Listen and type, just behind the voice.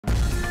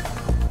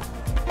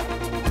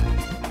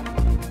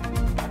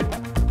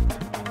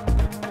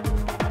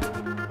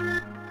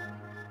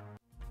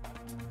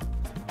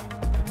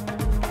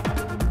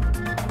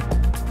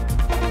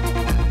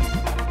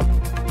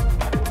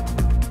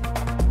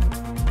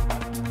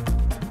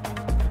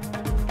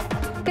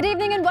Good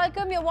evening and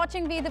welcome. You're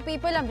watching We the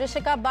People. I'm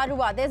Rishika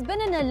Barua. There's been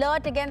an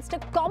alert against a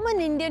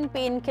common Indian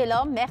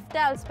painkiller,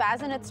 Meftal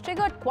spaz, and it's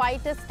triggered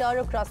quite a stir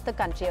across the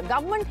country. A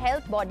government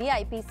health body,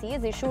 IPC,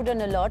 has issued an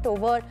alert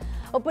over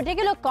a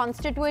particular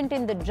constituent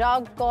in the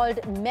drug called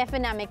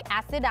mefenamic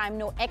acid. I'm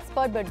no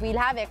expert, but we'll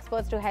have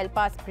experts to help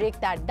us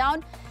break that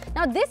down.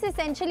 Now, this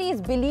essentially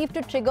is believed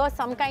to trigger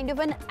some kind of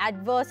an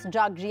adverse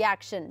drug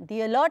reaction.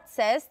 The alert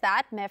says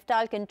that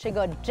Meftal can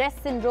trigger DRESS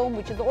syndrome,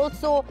 which is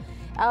also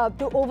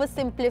to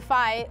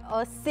oversimplify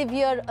a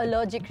severe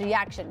allergic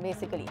reaction,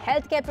 basically.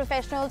 Healthcare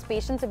professionals,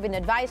 patients have been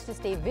advised to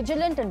stay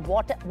vigilant and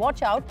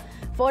watch out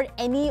for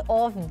any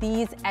of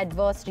these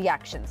adverse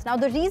reactions. Now,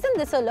 the reason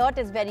this alert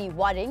is very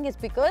worrying is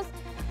because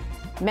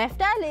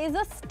Meftal is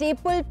a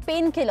staple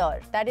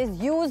painkiller that is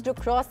used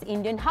across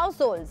Indian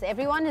households.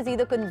 Everyone has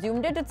either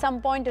consumed it at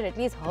some point or at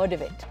least heard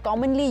of it.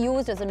 Commonly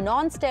used as a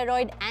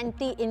non-steroid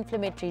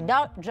anti-inflammatory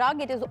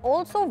drug, it is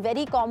also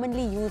very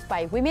commonly used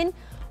by women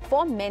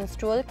for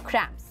menstrual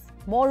cramps.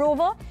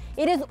 Moreover,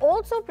 it is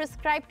also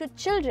prescribed to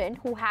children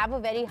who have a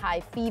very high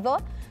fever.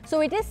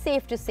 So it is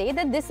safe to say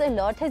that this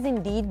alert has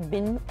indeed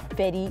been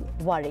very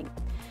worrying.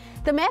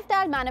 The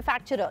Meftal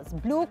manufacturers,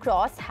 Blue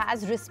Cross,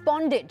 has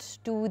responded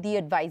to the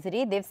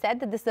advisory. They've said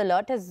that this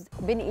alert has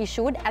been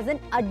issued as an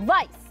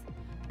advice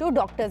to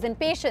doctors and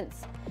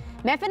patients.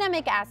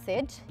 Mefenamic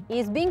acid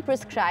is being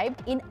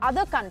prescribed in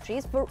other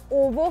countries for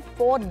over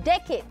 4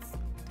 decades.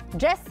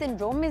 DRESS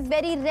syndrome is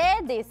very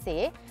rare, they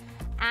say,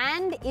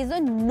 and is a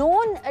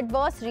known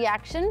adverse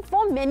reaction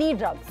for many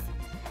drugs.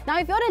 Now,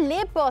 if you're a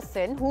lay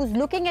person who's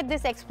looking at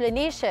this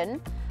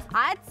explanation,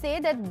 I'd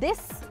say that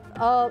this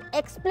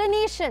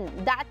explanation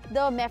that the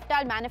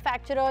Meftal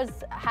manufacturers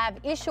have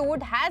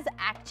issued has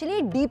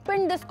actually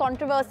deepened this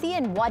controversy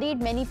and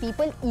worried many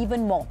people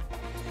even more.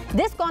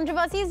 This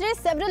controversy has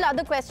raised several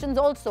other questions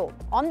also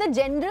on the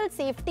general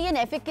safety and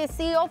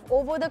efficacy of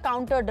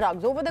over-the-counter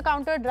drugs.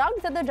 Over-the-counter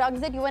drugs are the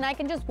drugs that you and I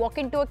can just walk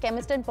into a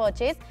chemist and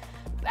purchase,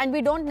 and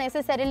we don't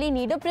necessarily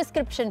need a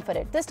prescription for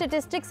it. The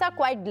statistics are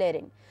quite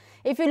glaring.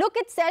 If you look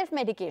at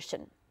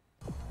self-medication,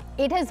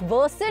 it has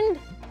worsened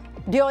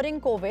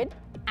during COVID,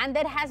 and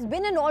there has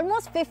been an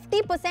almost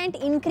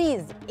 50%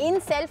 increase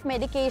in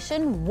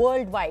self-medication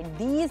worldwide.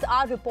 These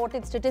are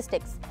reported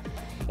statistics.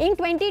 In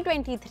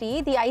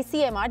 2023, the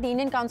ICMR, the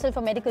Indian Council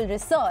for Medical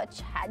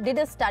Research, did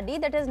a study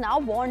that has now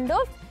warned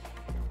of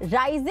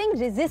rising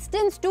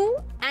resistance to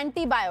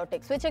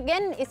antibiotics, which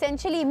again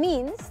essentially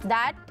means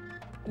that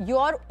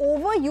you're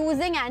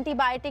overusing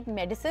antibiotic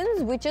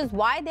medicines, which is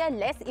why they are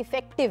less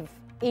effective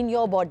in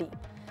your body.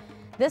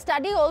 The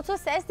study also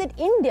says that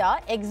India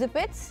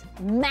exhibits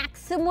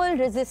maximal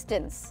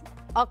resistance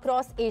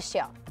across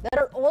Asia.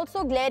 There are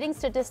also glaring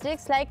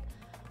statistics like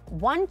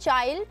one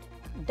child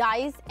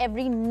dies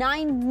every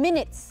 9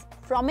 minutes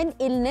from an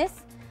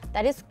illness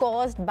that is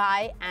caused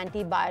by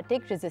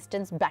antibiotic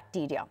resistance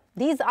bacteria.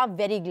 These are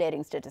very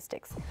glaring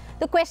statistics.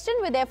 The question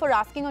we're therefore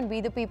asking on We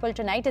the People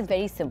tonight is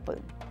very simple.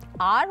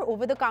 Are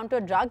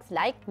over-the-counter drugs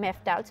like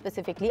Meftal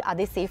specifically, are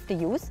they safe to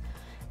use?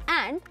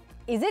 And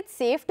is it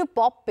safe to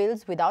pop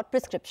pills without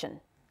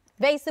prescription?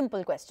 Very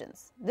simple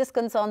questions. This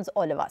concerns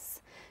all of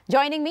us.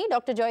 Joining me,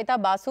 Dr.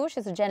 Joyita Basu.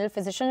 She's a general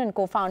physician and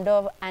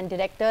co-founder and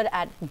director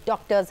at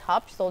Doctors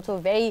Hub. She's also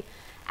very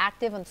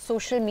active on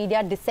social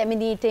media,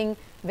 disseminating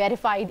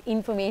verified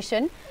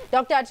information.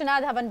 Dr.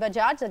 Archana Dhawan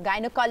Bajaj, a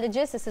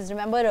gynecologist. This is,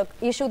 remember, an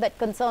issue that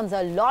concerns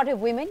a lot of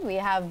women. We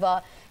have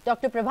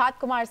Dr. Prabhat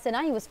Kumar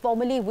Sinha. He was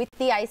formerly with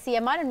the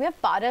ICMR. And we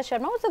have Paras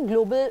Sharma, who's a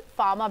global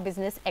pharma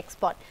business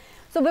expert.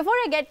 So before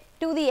I get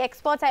to the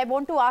experts, I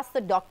want to ask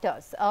the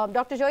doctors.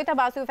 Dr. Joyita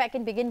Basu, if I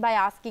can begin by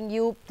asking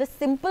you the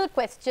simple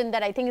question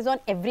that I think is on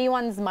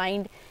everyone's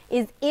mind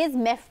is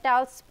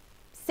Meftal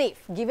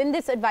safe? Given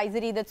this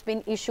advisory that's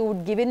been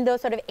issued, given the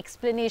sort of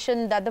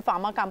explanation that the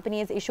pharma company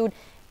has issued,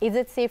 is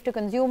it safe to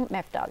consume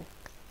Meftal?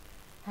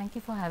 Thank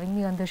you for having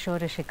me on the show,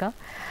 Rishika.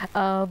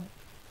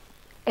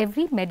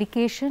 Every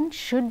medication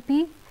should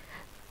be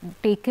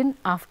taken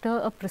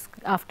after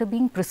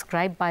being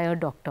prescribed by a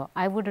doctor.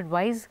 I would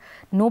advise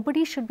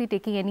nobody should be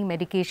taking any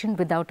medication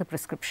without a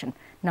prescription,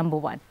 number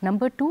one.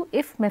 Number two,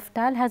 if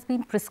Meftal has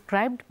been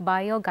prescribed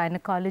by a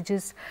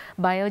gynecologist,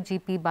 by a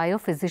GP, by a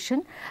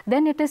physician,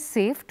 then it is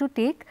safe to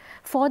take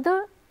for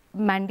the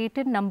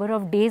mandated number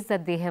of days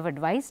that they have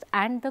advised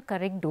and the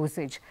correct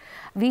dosage.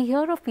 We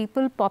hear of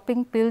people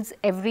popping pills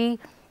every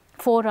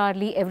 4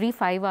 hourly, every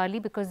 5 hourly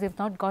because they've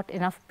not got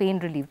enough pain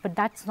relief. But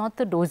that's not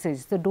the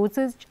dosage. The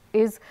dosage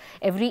is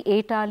every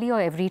 8 hourly or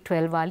every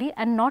 12 hourly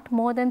and not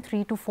more than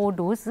 3 to 4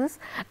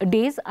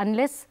 days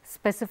unless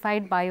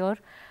specified by your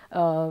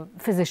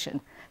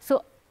physician.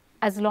 So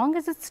as long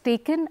as it's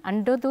taken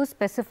under those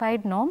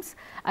specified norms,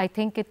 I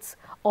think it's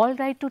all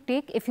right to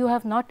take if you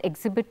have not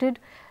exhibited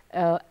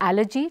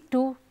allergy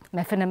to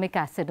mefenamic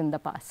acid in the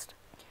past.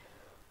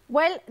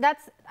 Well,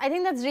 I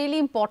think that's really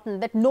important,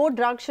 that no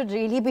drug should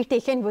really be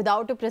taken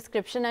without a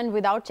prescription and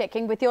without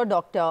checking with your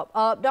doctor.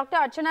 Dr.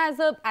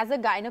 Archana, as a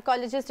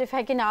gynecologist, if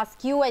I can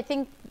ask you, I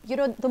think,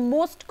 the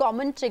most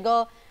common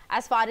trigger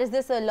as far as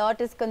this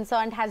alert is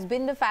concerned has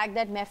been the fact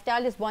that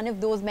Meftal is one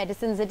of those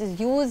medicines that is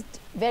used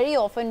very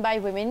often by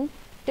women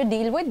to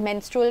deal with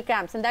menstrual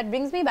cramps. And that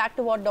brings me back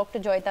to what Dr.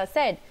 Joyita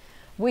said,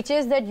 which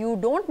is that you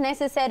don't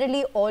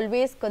necessarily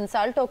always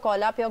consult or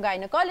call up your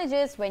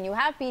gynecologist when you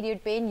have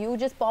period pain. You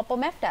just pop a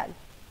Meftal.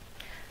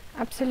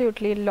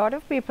 Absolutely. A lot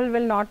of people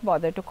will not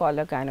bother to call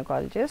a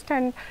gynecologist,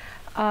 and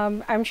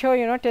I'm sure,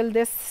 you know, till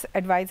this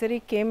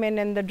advisory came in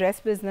and the dress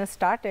business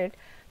started,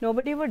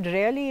 nobody would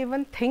really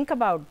even think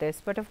about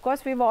this. But of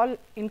course, we've all,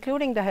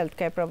 including the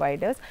healthcare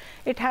providers,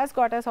 it has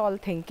got us all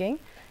thinking.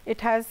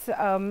 It has,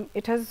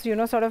 you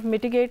know, sort of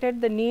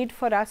mitigated the need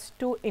for us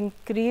to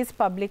increase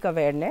public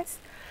awareness,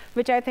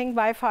 which I think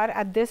by far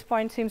at this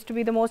point seems to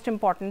be the most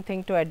important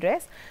thing to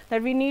address,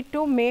 that we need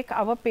to make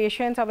our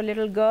patients, our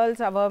little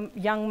girls, our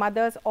young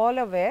mothers all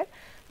aware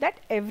that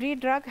every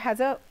drug has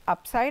a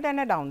upside and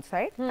a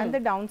downside, and the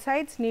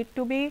downsides need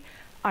to be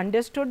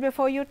understood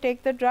before you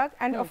take the drug,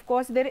 and of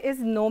course there is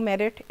no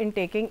merit in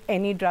taking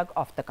any drug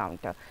off the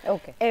counter.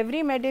 Okay.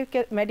 Every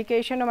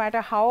medication, no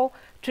matter how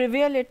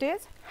trivial it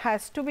is,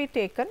 has to be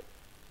taken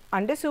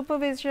under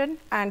supervision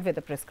and with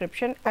a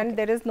prescription, and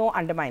there is no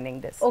undermining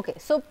this. Okay,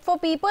 so for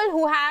people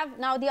who have,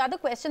 now the other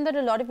question that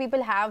a lot of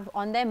people have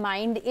on their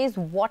mind is,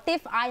 what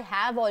if I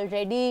have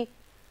already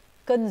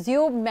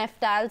consumed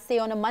Meftal, say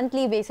on a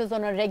monthly basis,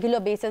 on a regular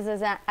basis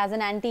as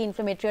an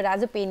anti-inflammatory or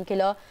as a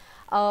painkiller?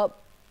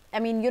 I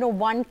mean, you know,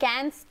 one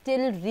can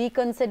still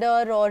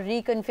reconsider or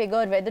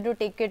reconfigure whether to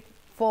take it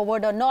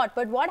forward or not,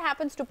 but what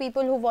happens to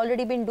people who've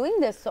already been doing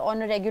this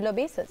on a regular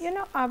basis? You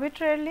know,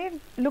 arbitrarily,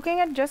 looking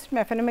at just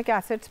mefenamic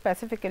acid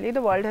specifically,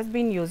 the world has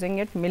been using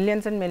it.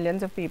 Millions and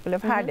millions of people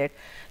have had it.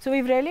 So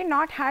we've really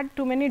not had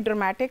too many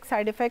dramatic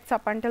side effects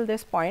up until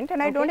this point,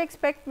 and I don't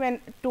expect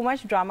too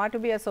much drama to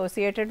be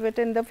associated with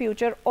in the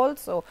future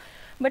also.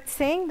 But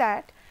saying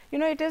that, you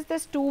know, it is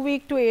this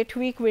 2-week to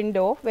 8-week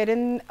window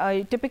wherein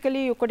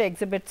typically you could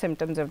exhibit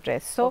symptoms of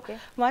stress. So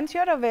once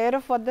you're aware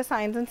of what the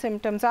signs and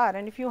symptoms are,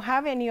 and if you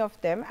have any of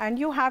them and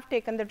you have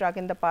taken the drug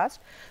in the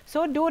past,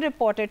 so do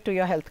report it to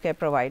your healthcare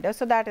provider.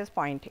 So that is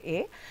point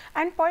A.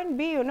 And point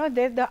B, you know,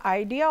 the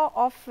idea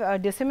of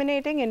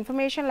disseminating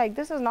information like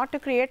this is not to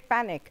create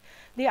panic.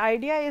 The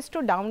idea is to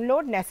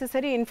download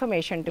necessary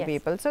information to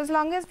people. So as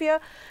long as we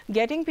are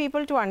getting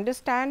people to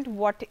understand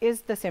what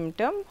is the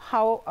symptom,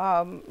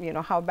 how you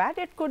know, how bad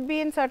it could be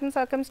in certain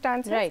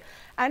circumstances,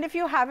 and if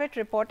you have it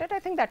reported, I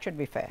think that should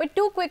be fair. But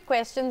two quick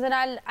questions, and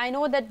I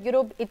know that, you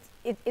know,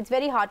 it's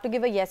very hard to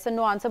give a yes or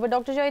no answer, but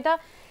Dr. Joyita,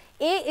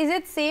 A, is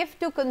it safe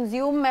to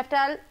consume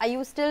Meftal? Are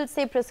you still,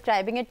 say,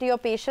 prescribing it to your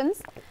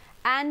patients?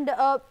 And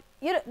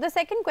you know, the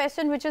second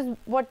question, which is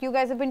what you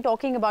guys have been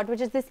talking about,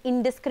 which is this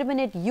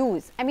indiscriminate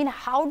use. I mean,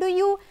 how do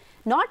you,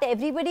 not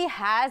everybody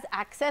has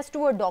access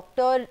to a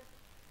doctor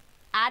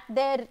at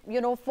their, you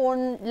know,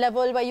 phone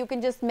level where you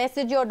can just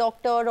message your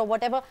doctor or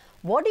whatever.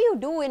 What do you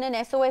do in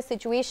an SOS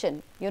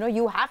situation? You know,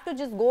 you have to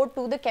just go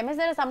to the chemist.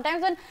 There are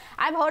sometimes when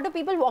I've heard of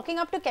people walking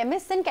up to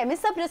chemists and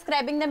chemists are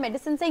prescribing them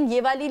medicine saying, ye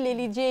wali le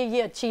lijiye,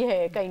 ye achhi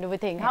hai, kind of a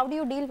thing. How do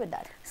you deal with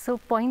that? So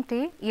point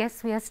A,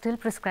 yes, we are still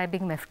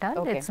prescribing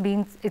Meftal.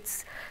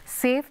 It's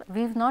safe.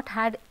 We've not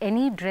had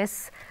any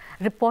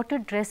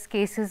reported dress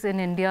cases in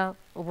India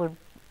over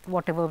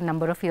whatever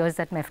number of years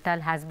that Meftal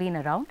has been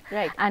around.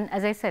 And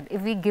as I said,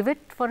 if we give it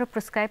for a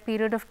prescribed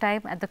period of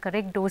time at the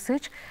correct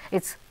dosage,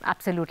 it's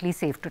absolutely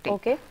safe to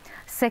take.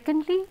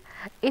 Secondly,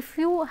 if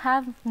you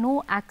have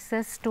no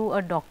access to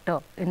a doctor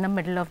in the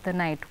middle of the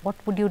night, what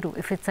would you do?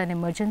 If it's an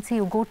emergency,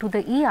 you go to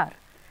the ER.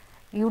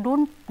 You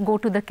don't go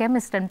to the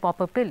chemist and pop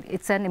a pill.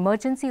 It's an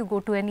emergency, you go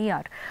to an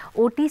ER.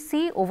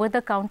 OTC,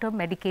 over-the-counter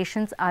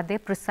medications are there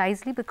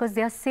precisely because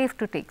they are safe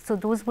to take. So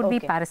those would be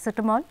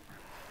paracetamol.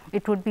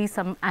 It would be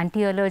some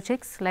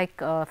anti-allergics like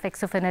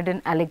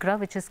fexofenadine Allegra,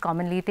 which is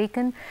commonly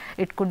taken.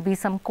 It could be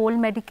some cold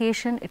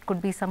medication. It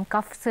could be some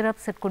cough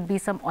syrups. It could be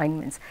some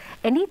ointments.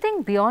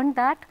 Anything beyond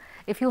that,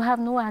 if you have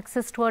no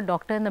access to a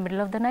doctor in the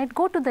middle of the night,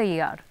 go to the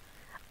ER.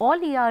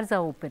 All ERs are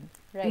open.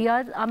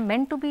 ERs are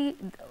meant to be,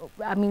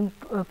 I mean,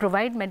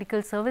 provide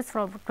medical service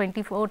from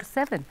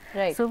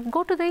 24/7. So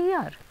go to the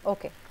ER.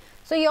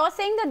 So you're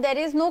saying that there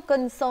is no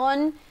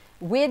concern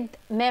with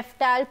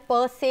Meftal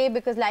per se,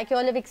 because like you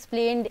all have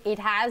explained, it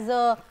has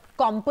a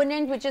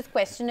component which is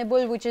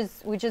questionable, which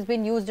has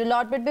been used a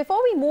lot. But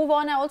before we move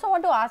on, I also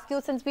want to ask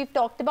you, since we've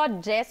talked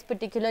about stress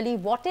particularly,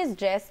 what is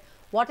stress?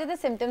 What are the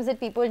symptoms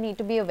that people need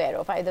to be aware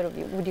of? Either of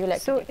you, would you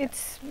like to take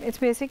it's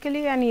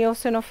basically an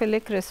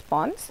eosinophilic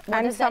response.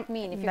 What does that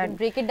mean? If you can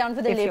break it down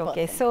for the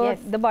layperson. So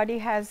the body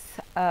has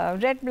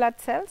red blood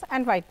cells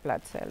and white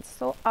blood cells.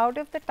 So out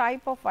of the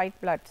type of white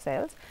blood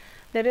cells,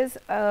 there is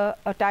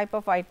a type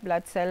of white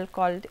blood cell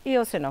called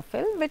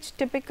eosinophil, which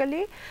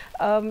typically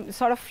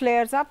sort of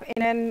flares up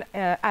in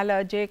an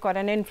allergic or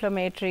an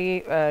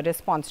inflammatory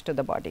response to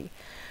the body.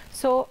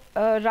 So,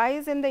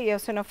 rise in the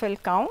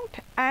eosinophil count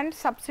and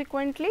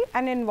subsequently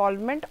an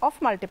involvement of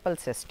multiple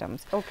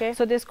systems. Okay.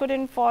 So, this could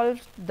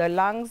involve the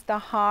lungs, the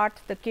heart,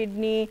 the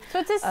kidney. So,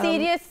 it's a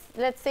serious,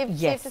 let's say,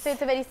 safe to say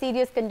it's a very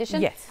serious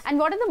condition. Yes. And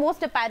what are the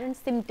most apparent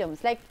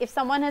symptoms? Like if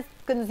someone has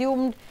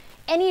consumed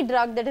any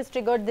drug that has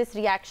triggered this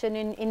reaction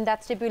in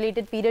that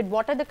stipulated period,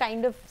 what are the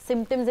kind of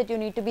symptoms that you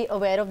need to be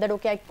aware of that,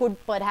 okay, I could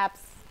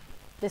perhaps,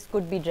 this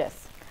could be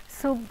DRESS?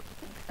 So,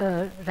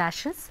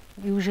 rashes,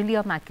 usually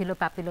a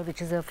maculopapular,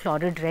 which is a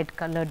florid red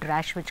colored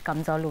rash which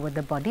comes all over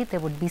the body. There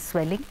would be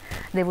swelling,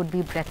 there would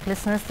be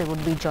breathlessness, there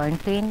would be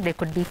joint pain, there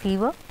could be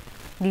fever.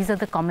 These are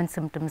the common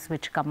symptoms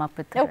which come up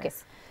with the Okay.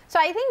 DRESS. So,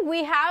 I think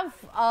we have,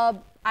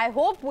 I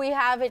hope we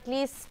have at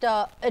least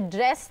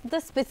addressed the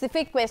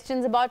specific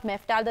questions about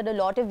Meftal that a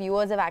lot of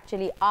viewers have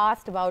actually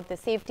asked about the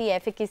safety,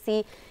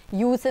 efficacy,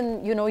 use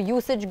and,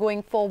 usage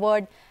going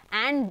forward,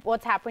 and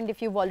what's happened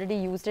if you've already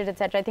used it,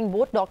 etc. I think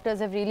both doctors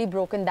have really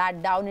broken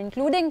that down,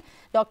 including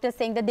doctors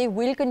saying that they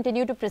will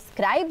continue to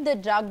prescribe the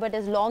drug, but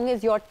as long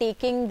as you're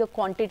taking the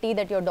quantity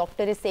that your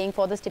doctor is saying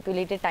for the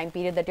stipulated time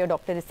period that your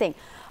doctor is saying.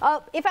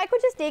 If I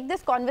could just take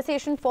this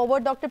conversation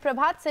forward, Dr.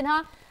 Prabhat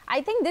Sinha,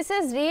 I think this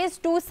has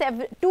raised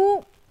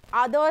two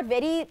other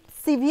very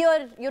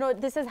severe,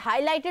 this has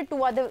highlighted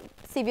two other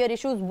severe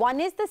issues. One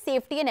is the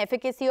safety and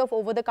efficacy of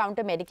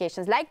over-the-counter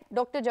medications. Like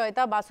Dr.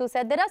 Joyita Basu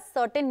said, there are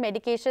certain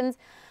medications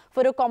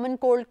for a common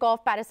cold,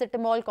 cough,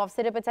 paracetamol, cough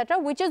syrup, etc.,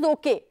 which is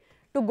okay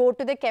to go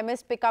to the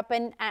chemist, pick up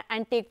and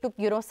take to,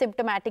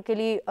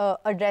 symptomatically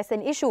address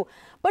an issue.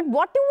 But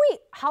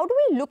how do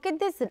we look at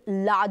this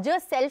larger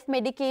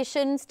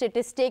self-medication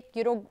statistic,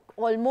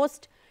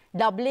 almost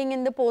doubling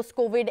in the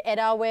post-COVID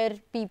era where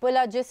people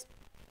are just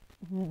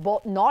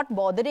not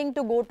bothering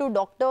to go to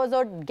doctors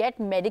or get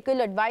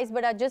medical advice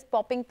but are just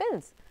popping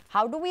pills?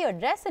 How do we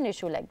address an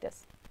issue like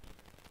this?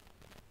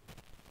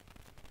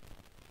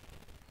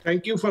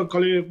 Thank you for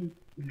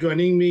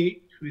joining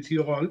me with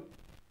you all.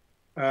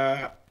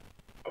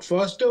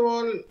 First of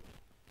all,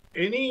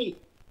 any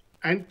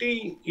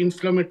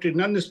anti-inflammatory,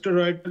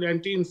 non-steroidal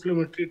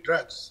anti-inflammatory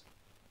drugs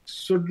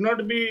should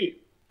not be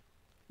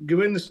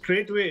given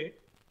straight away.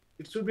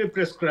 It should be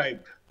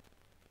prescribed.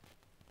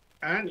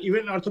 And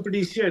even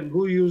orthopedician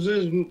who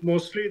uses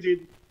mostly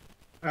the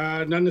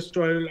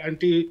non-steroidal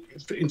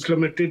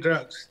anti-inflammatory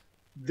drugs,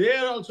 they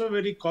are also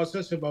very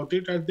cautious about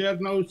it, and they are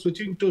now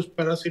switching to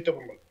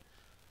paracetamol.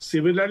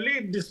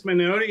 Similarly,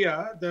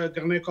 dysmenorrhea, the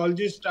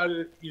gynecologists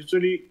are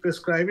usually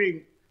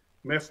prescribing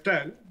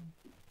Meftal,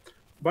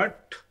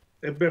 but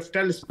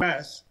Meftal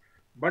spas.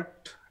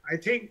 But I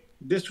think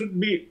they should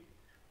be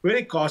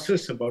very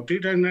cautious about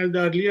it. And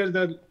earlier,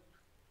 the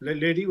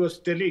lady was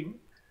telling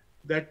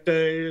that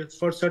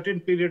for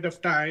certain period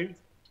of time,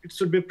 it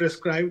should be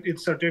prescribed in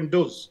certain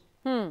dose.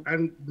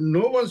 And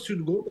no one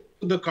should go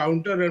to the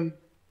counter and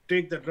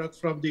take the drug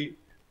from the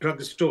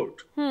drugstore.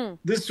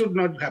 This should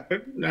not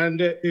happen.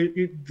 And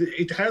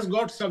it has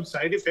got some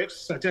side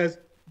effects, such as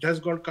it has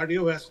got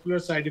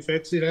cardiovascular side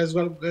effects, it has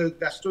got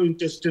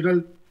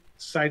gastrointestinal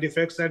side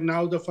effects, and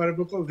now the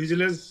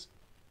pharmacovigilance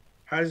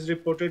has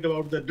reported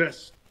about the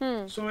DRESS.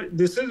 So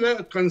this is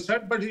a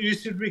concern, but we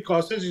should be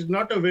cautious. It's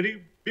not a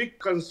very big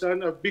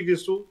concern, a big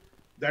issue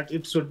that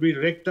it should be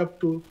raked up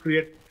to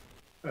create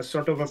a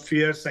sort of a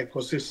fear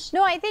psychosis.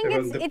 No, I think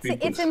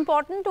it's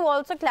important to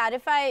also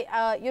clarify,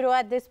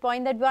 at this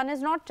point that one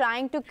is not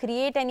trying to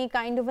create any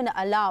kind of an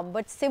alarm,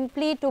 but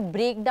simply to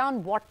break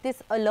down what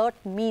this alert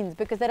means,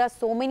 because there are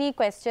so many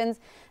questions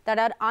that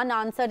are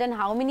unanswered, and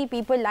how many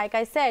people, like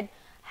I said,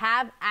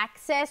 have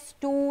access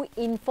to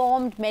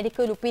informed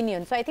medical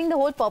opinion. So I think the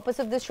whole purpose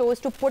of this show is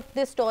to put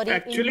this story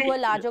into a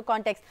larger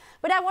context.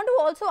 But I want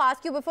to also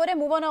ask you, before I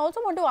move on, I also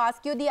want to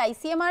ask you, the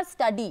ICMR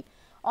study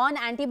on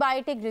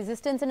antibiotic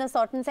resistance in a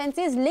certain sense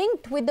is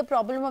linked with the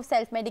problem of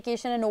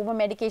self-medication and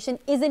over-medication,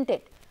 isn't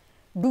it?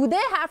 Do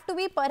there have to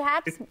be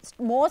perhaps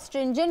more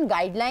stringent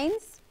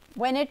guidelines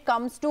when it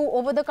comes to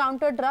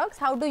over-the-counter drugs?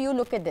 How do you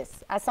look at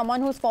this? As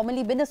someone who's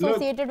formerly been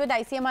associated with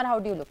ICMR, how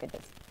do you look at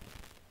this?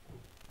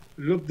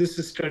 Look, this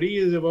study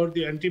is about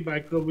the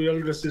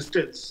antimicrobial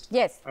resistance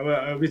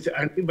with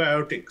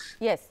antibiotics.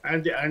 Yes.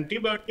 And the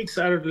antibiotics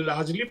are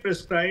largely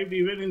prescribed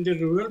even in the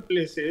rural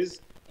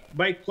places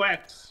by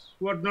quacks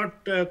who are not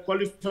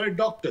qualified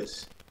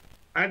doctors.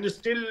 And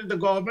still the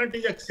government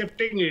is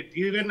accepting it.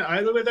 Even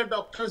Ayurveda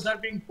doctors are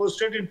being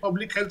posted in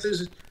public health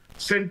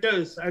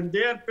centers and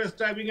they are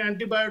prescribing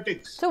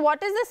antibiotics. So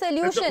what is the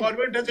solution? And the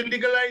government has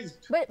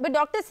legalized. But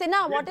Dr.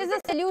 Sinha, what is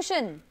the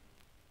solution?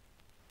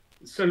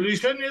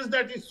 Solution is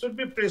that it should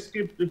be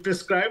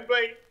prescribed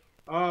by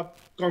a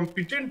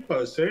competent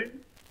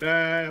person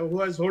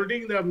who is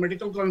holding the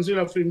Medical Council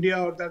of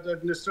India or the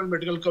National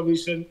Medical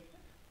Commission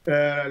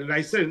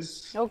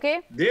license. Okay.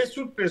 They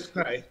should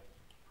prescribe.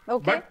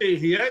 Okay. But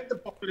here the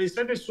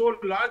population is so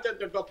large and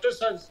the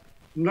doctors are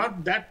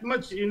not that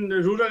much in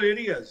rural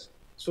areas.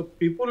 So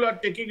people are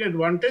taking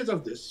advantage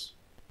of this.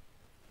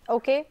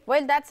 Okay.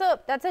 Well, that's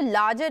a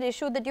larger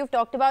issue that you've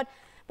talked about.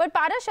 But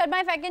Paras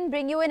Sharma, if I can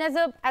bring you in as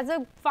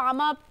the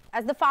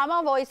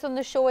pharma voice on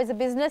the show, as a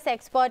business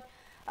expert,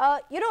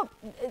 You know,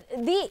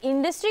 the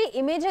industry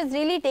image has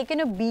really taken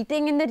a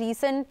beating in the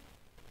recent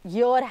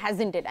year,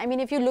 hasn't it? I mean,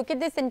 if you look at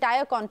this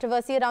entire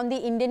controversy around the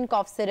Indian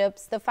cough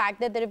syrups, the fact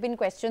that there have been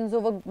questions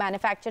over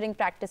manufacturing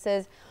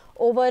practices,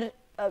 over,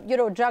 you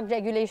know, drug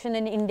regulation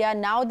in India,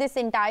 now this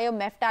entire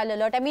Meftal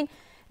alert. I mean,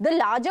 the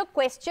larger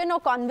question or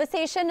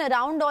conversation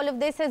around all of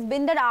this has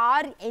been that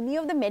are any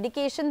of the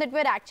medication that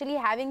we're actually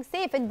having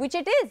safe, and which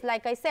it is,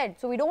 like I said.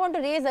 So we don't want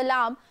to raise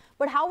alarm,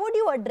 but how would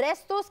you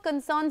address those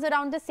concerns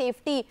around the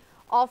safety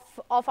of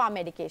our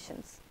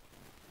medications?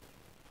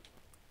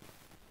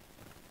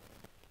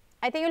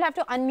 I think you'll have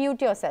to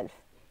unmute yourself.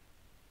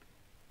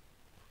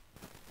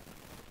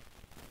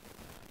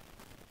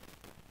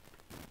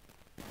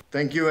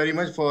 Thank you very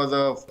much for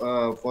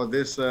the for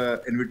this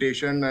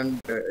invitation and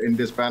in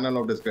this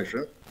panel of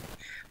discussion.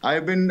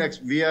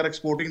 We are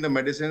exporting the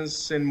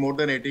medicines in more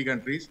than 80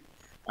 countries,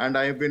 and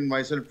I have been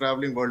myself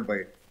traveling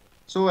worldwide.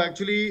 So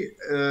actually,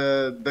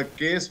 the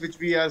case which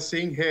we are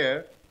seeing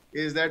here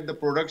is that the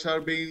products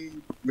are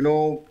being, you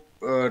know,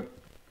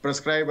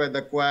 prescribed by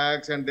the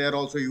quacks, and they are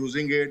also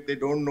using it. They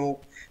don't know.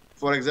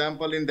 For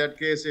example, in that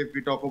case, if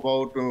we talk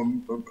about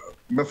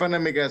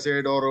mefenamic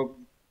acid, or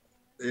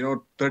you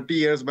know, 30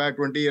 years back,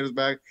 20 years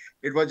back,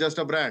 it was just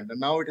a brand, and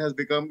now it has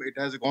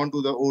gone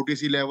to the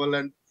OTC level,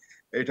 and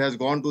it has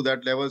gone to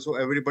that level. So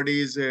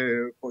everybody is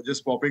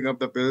just popping up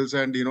the pills,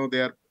 and you know,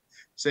 they are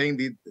saying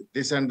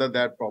this and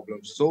that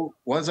problems. So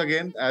once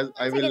again, as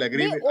I will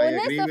agree with, I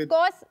agree with.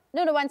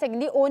 No, one second.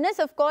 The onus,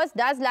 of course,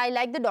 does lie,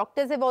 like the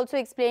doctors have also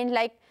explained,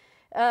 like,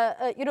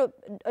 you know,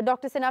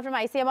 Dr. Sinha from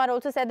ICMR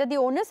also said that the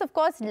onus, of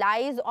course,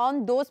 lies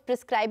on those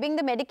prescribing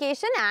the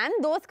medication and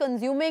those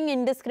consuming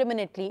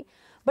indiscriminately.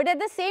 But at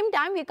the same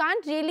time, we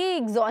can't really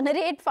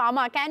exonerate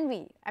pharma, can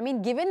we? I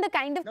mean, given the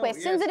kind of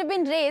questions that have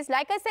been raised,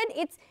 like I said,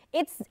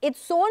 it's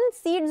sown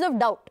seeds of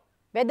doubt,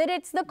 whether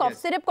it's the cough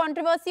syrup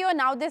controversy or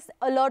now this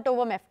alert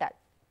over Meftal.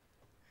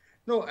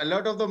 No,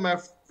 alert of the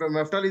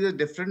Meftal is a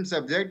different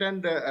subject,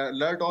 and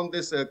alert on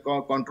this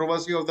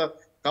controversy of the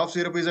cough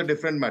syrup is a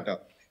different matter.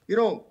 You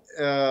know,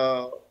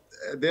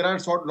 there are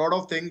a lot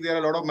of things. There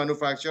are a lot of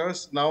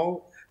manufacturers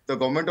now. The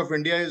government of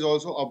India is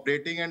also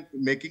updating and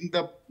making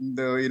the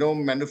you know,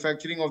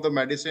 manufacturing of the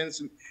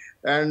medicines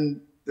and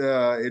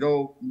you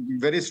know,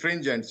 very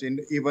stringent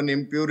in even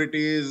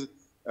impurities,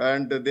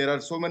 and there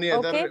are so many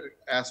other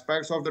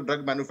aspects of the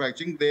drug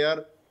manufacturing. They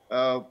are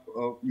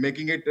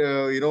making it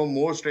you know,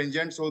 more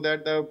stringent, so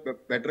that the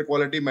better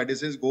quality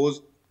medicines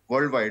goes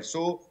worldwide.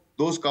 So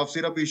those cough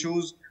syrup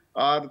issues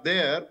are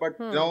there, but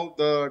now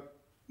there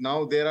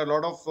are a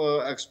lot of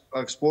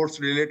exports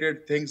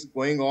related things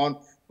going on.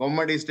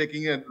 Government is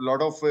taking a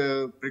lot of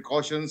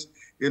precautions.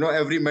 You know,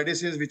 every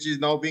medicine which is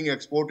now being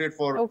exported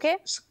for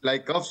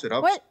like cough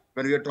syrups,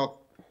 when we are talking.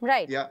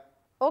 Right. Yeah.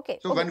 Okay.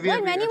 So when we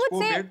many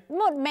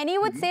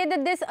would say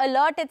that this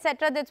alert,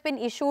 etc., that's been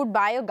issued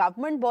by a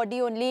government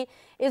body only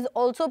is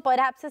also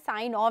perhaps a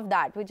sign of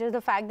that, which is the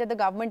fact that the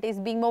government is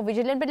being more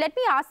vigilant. But let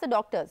me ask the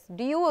doctors,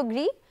 do you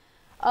agree?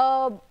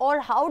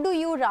 Or how do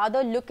you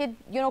rather look at,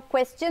 you know,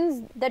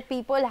 questions that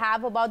people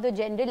have about the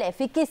general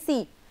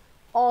efficacy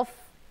of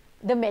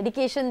the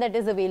medication that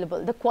is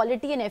available, the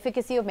quality and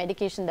efficacy of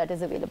medication that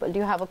is available? Do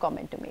you have a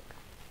comment to make?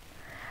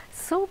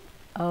 So,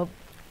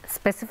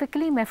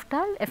 specifically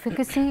Meftal,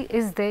 efficacy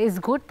is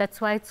good. That's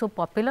why it's so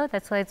popular.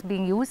 That's why it's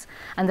being used,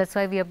 and that's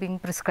why we are being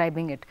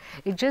prescribing it.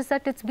 It's just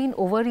that it's been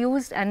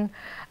overused, and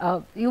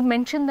you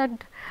mentioned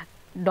that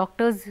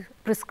doctors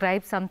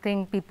prescribe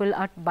something, people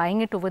are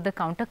buying it over the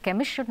counter.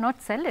 Chemists should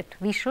not sell it.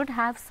 We should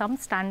have some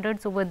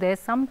standards over there,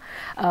 some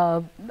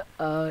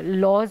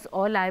laws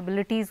or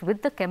liabilities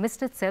with the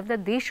chemist itself,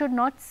 that they should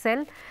not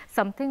sell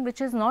something which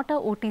is not a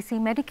OTC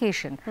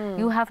medication.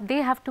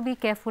 They have to be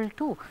careful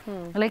too.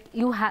 Like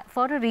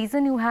for a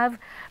reason you have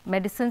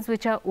medicines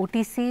which are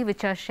OTC,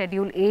 which are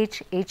Schedule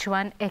H,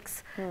 H1,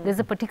 X. There's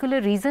a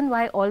particular reason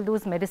why all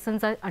those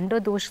medicines are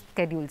under those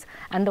schedules,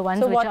 and the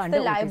ones which are under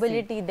OTC. So what's the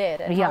liability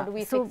there, and how do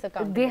we fix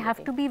accountability? They have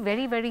to be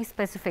very, very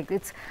specific.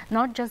 It's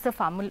not just the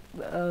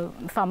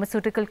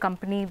pharmaceutical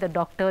company, the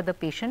doctor, the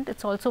patient.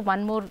 It's also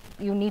one more,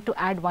 you need to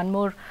add one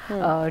more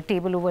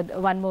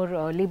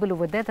label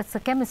over there. That's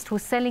the chemist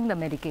who's selling the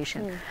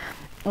medication.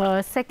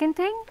 Second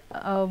thing,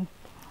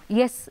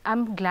 yes,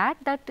 I'm glad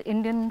that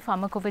Indian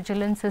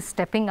Pharmacovigilance is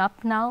stepping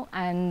up now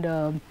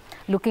and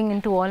looking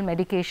into all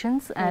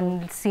medications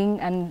and seeing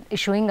and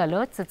issuing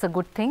alerts. It's a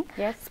good thing,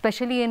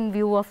 especially in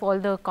view of all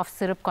the cough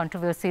syrup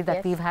controversy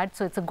that we've had.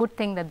 So it's a good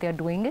thing that they're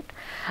doing it.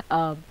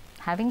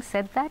 Having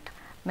said that,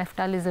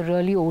 Meftal is a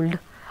really old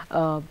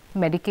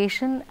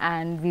medication,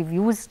 and we've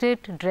used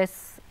it.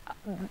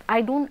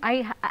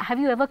 Have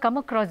you ever come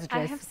across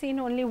dress? I have seen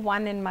only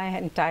one in my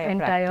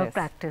entire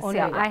practice.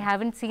 Yeah, I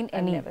haven't seen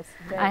any.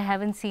 I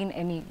haven't seen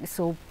any.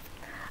 So,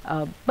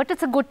 but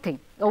it's a good thing.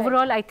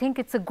 Overall, I think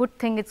it's a good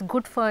thing. It's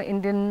good for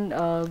Indian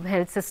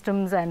health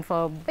systems and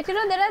for But you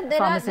know,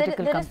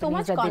 there is so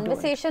much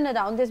conversation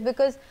around this,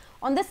 because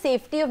on the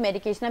safety of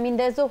medication. I mean,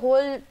 there's a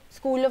whole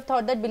school of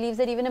thought that believes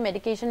that even a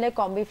medication like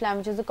Combiflam,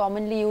 which is a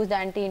commonly used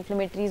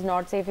anti-inflammatory, is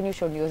not safe and you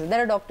should use it.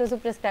 There are doctors who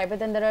prescribe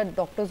it and there are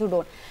doctors who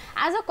don't.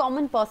 As a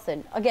common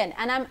person, again,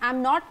 and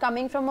I'm not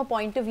coming from a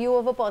point of view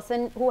of a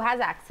person who has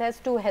access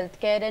to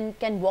healthcare and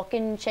can walk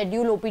in,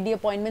 schedule OPD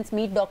appointments,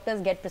 meet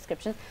doctors, get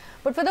prescriptions.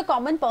 But for the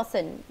common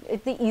person,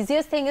 the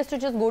easiest thing is to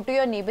just go to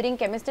your neighboring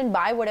chemist and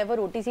buy whatever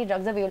OTC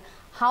drugs are available.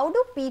 How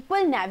do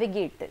people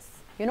navigate this?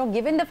 You know,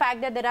 given the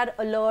fact that there are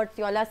alerts,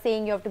 you all are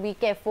saying you have to be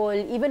careful,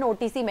 even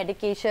OTC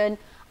medication,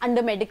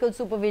 under medical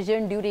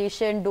supervision,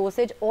 duration,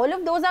 dosage, all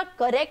of those are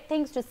correct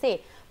things to say.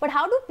 But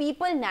how do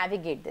people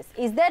navigate this?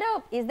 Is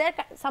there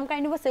some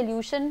kind of a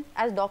solution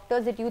as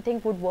doctors that you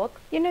think would work?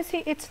 You know,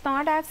 see, it's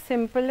not as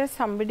simple as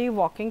somebody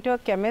walking to a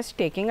chemist,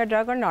 taking a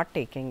drug or not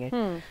taking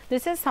it.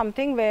 This is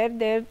something where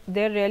there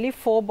are really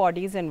 4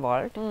 bodies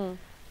involved,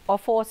 or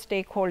 4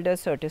 stakeholders,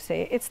 so to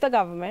say. It's the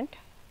government,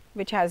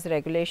 which has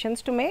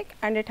regulations to make,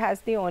 and it has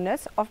the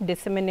onus of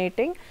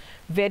disseminating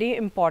very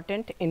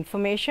important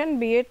information,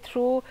 be it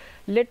through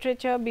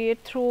literature, be it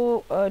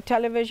through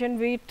television,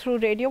 be it through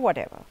radio,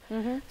 whatever.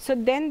 So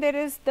then there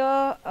is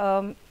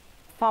the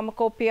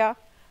pharmacopoeia,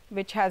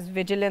 which has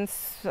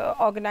vigilance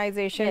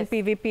organization,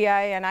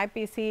 PVPI and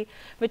IPC,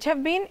 which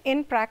have been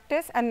in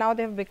practice and now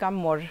they have become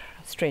more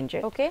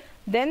stringent. Okay.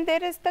 Then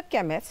there is the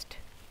chemist,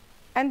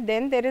 and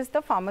then there is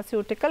the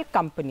pharmaceutical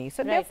company.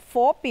 So there are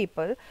 4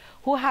 people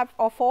who have,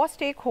 or 4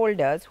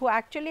 stakeholders who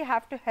actually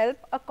have to help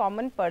a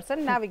common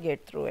person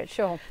navigate through it.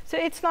 Sure. So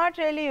it's not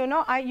really, you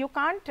know, you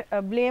can't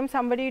blame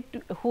somebody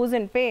who's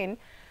in pain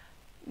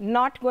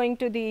not going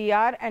to the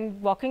ER and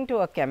walking to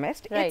a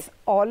chemist. It's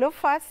all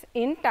of us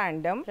in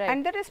tandem,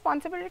 and the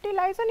responsibility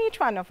lies on each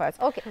one of us.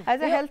 Okay.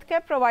 As a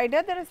healthcare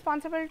provider, the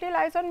responsibility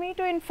lies on me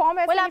to inform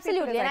as many people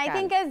absolutely, as and I I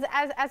think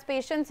as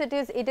patients,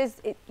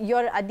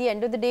 you're at the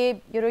end of the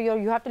day, you know,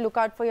 you have to look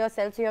out for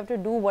yourself. So you have to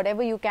do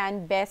whatever you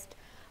can best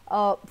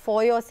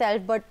for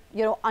yourself, but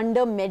you know,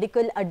 under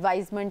medical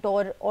advisement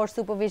or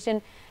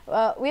supervision.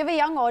 We have a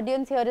young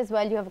audience here as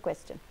well. You have a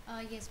question.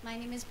 Yes, my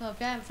name is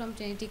Bhavya. I'm from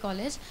Trinity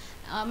College.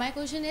 My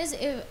question is,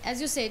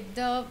 as you said,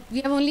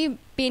 we have only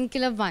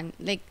painkiller 1.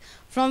 Like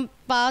from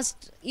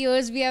past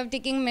years, we have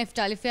taken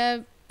Meftal. If we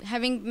are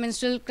having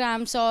menstrual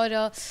cramps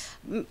or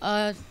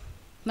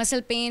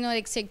muscle pain or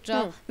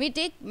etc., we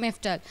take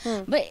Meftal.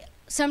 But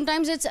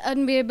sometimes it's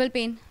unbearable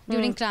pain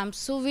during cramps,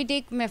 so we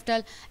take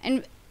Meftal.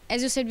 And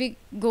as you said, we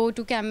go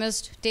to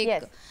chemist,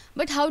 take.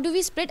 But how do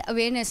we spread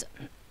awareness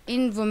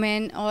in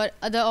women or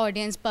other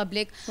audience,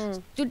 public,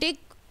 to take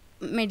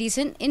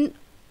medicine in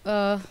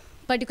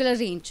particular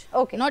range,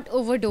 not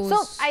overdose?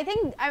 So I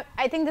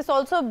think this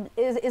also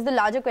is the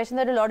larger question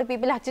that a lot of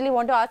people actually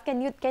want to ask.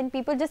 Can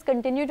people just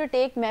continue to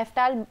take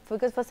Meftal?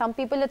 Because for some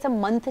people it's a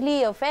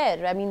monthly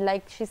affair. I mean,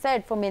 like she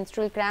said, for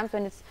menstrual cramps,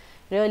 when it's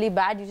really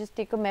bad, you just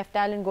take a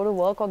Meftal and go to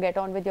work or get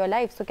on with your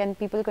life. So can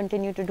people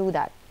continue to do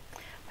that?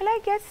 Well, I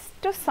guess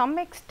to some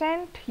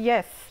extent,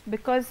 yes,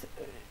 because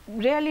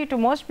really to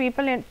most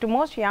people, to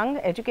most young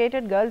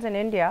educated girls in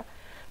India,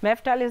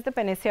 Meftal is the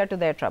panacea to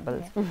their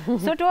troubles.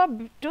 So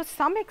to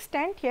some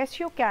extent, yes,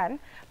 you can.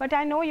 But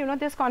I know, you know,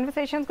 this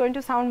conversation is going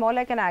to sound more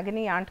like an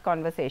agony aunt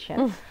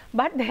conversation.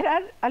 But there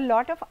are a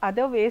lot of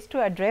other ways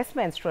to address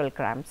menstrual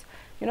cramps.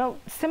 You know,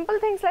 simple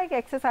things like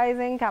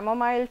exercising,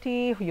 chamomile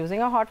tea, using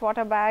a hot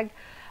water bag,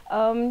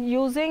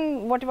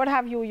 using what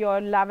have you, your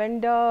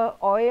lavender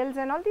oils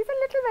and all. These are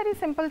little very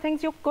simple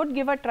things you could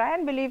give a try,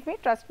 and believe me,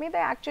 trust me, they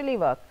actually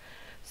work.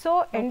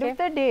 So end of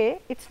the day,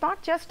 it's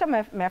not just a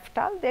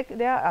Meftal.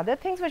 There are other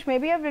things which may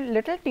be a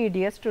little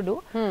tedious to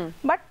do,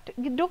 but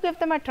do give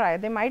them a try.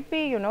 They might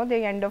be, you know,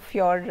 the end of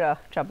your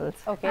troubles.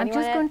 Okay. I'm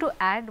just going to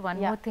add one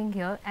more thing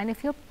here. And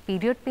if your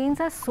period pains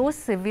are so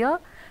severe,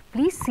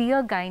 please see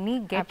a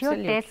gynae, get your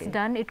tests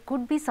done. It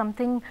could be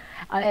something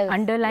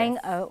underlying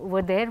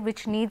over there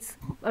which needs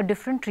a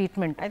different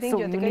treatment. I think,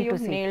 Jyotika, you've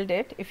nailed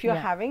it. If you're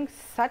having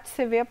such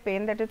severe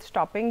pain that it's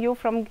stopping you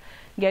from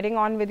getting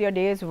on with your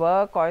day's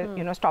work, or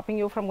you know, stopping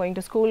you from going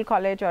to school,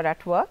 college, or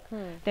at work,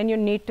 then you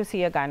need to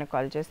see a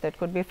gynecologist. That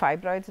could be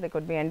fibroids, there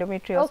could be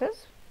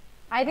endometriosis.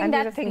 I think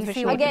that's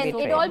again,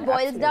 it all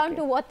boils down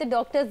to what the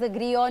doctors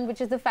agree on,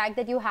 which is the fact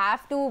that you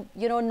have to,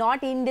 you know,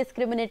 not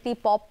indiscriminately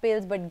pop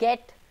pills, but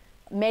get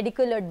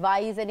medical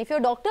advice. And if your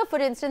doctor, for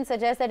instance,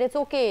 suggests that it's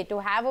okay to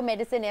have a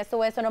medicine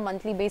SOS on a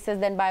monthly basis,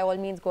 then by all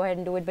means go ahead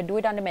and do it, but do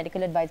it under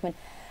medical advisement.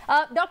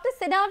 Dr.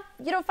 Sinha,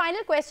 you know,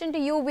 final question to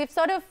you. We've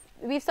sort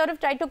of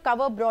tried to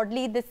cover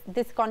broadly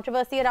this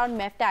controversy around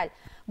Meftal.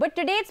 But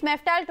today it's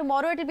Meftal,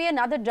 tomorrow it will be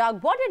another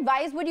drug. What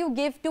advice would you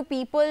give to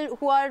people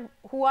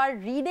who are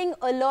reading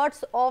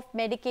alerts of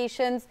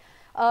medications?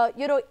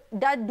 You know,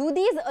 do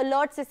these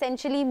alerts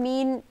essentially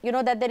mean, you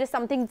know, that there is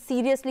something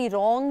seriously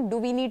wrong? Do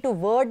we need to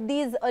word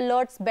these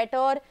alerts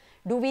better?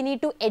 Do we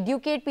need to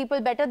educate people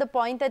better? The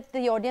point that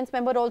the audience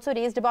member also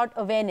raised about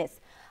awareness.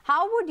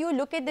 How would you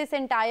look at this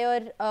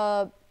entire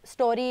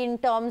story in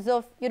terms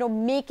of, you know,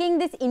 making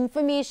this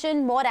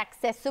information more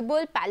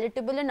accessible,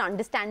 palatable and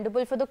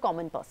understandable for the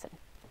common person?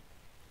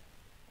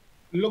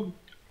 Look,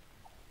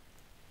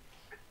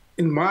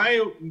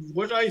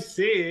 what I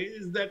say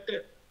is that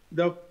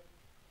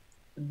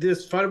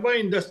this pharma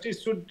industry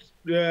should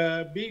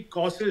be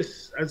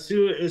cautious and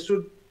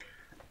should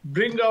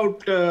bring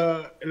out,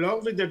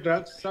 along with the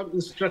drugs, some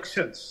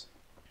instructions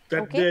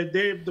that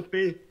they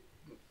pay,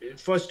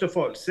 first of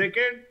all.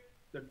 Second,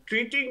 the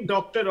treating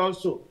doctor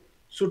also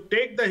should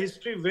take the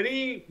history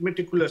very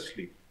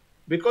meticulously,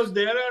 because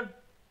there are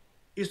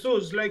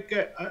issues like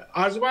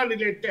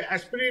asthma-related,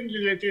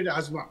 aspirin-related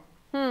asthma.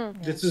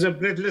 This is a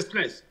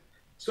breathlessness.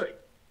 So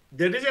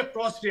there is a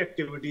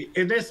cross-reactivity.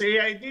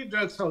 NSAID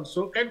drugs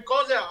also can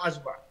cause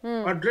asthma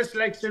or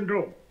DRESS-like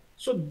syndrome.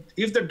 So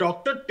if the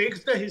doctor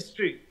takes the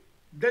history,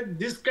 then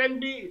this can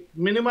be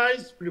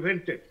minimized,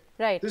 prevented.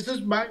 Right. This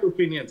is my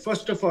opinion.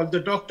 First of all, the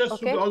doctors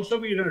should also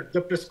be alert.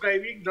 The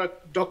prescribing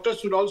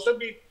doctors should also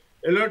be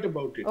alert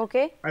about it.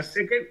 Okay.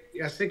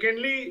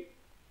 Secondly,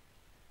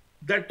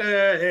 that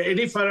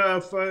any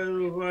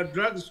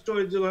drug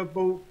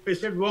store,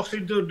 patient walks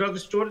into a drug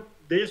store,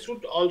 they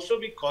should also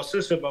be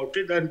cautious about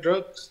it, and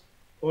drugs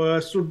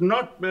should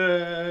not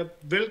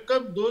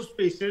welcome those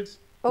patients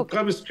who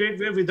come straight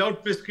away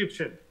without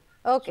prescription.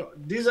 Okay. So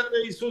these are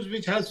the issues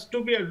which has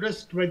to be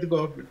addressed by the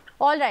government.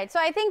 All right. So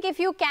I think if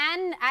you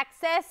can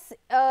access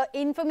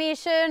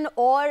information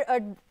or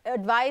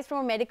advice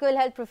from a medical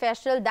health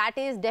professional, that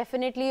is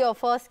definitely your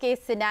first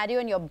case scenario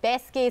and your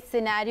best case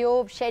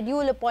scenario.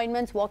 Schedule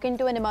appointments, walk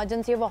into an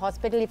emergency of a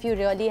hospital if you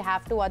really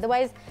have to.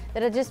 Otherwise,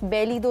 there are just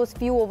barely those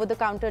few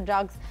over-the-counter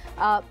drugs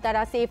that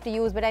are safe to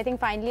use. But I think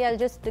finally, I'll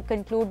just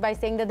conclude by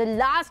saying that the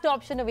last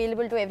option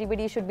available to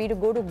everybody should be to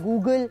go to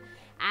Google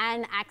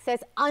and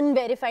access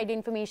unverified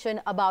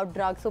information about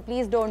drugs. So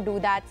please don't do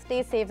that.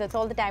 Stay safe. That's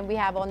all the time we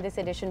have on this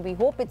edition. We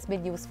hope it's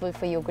been useful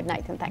for you. Good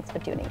night and thanks for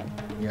tuning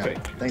in. Yeah,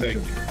 thank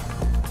you.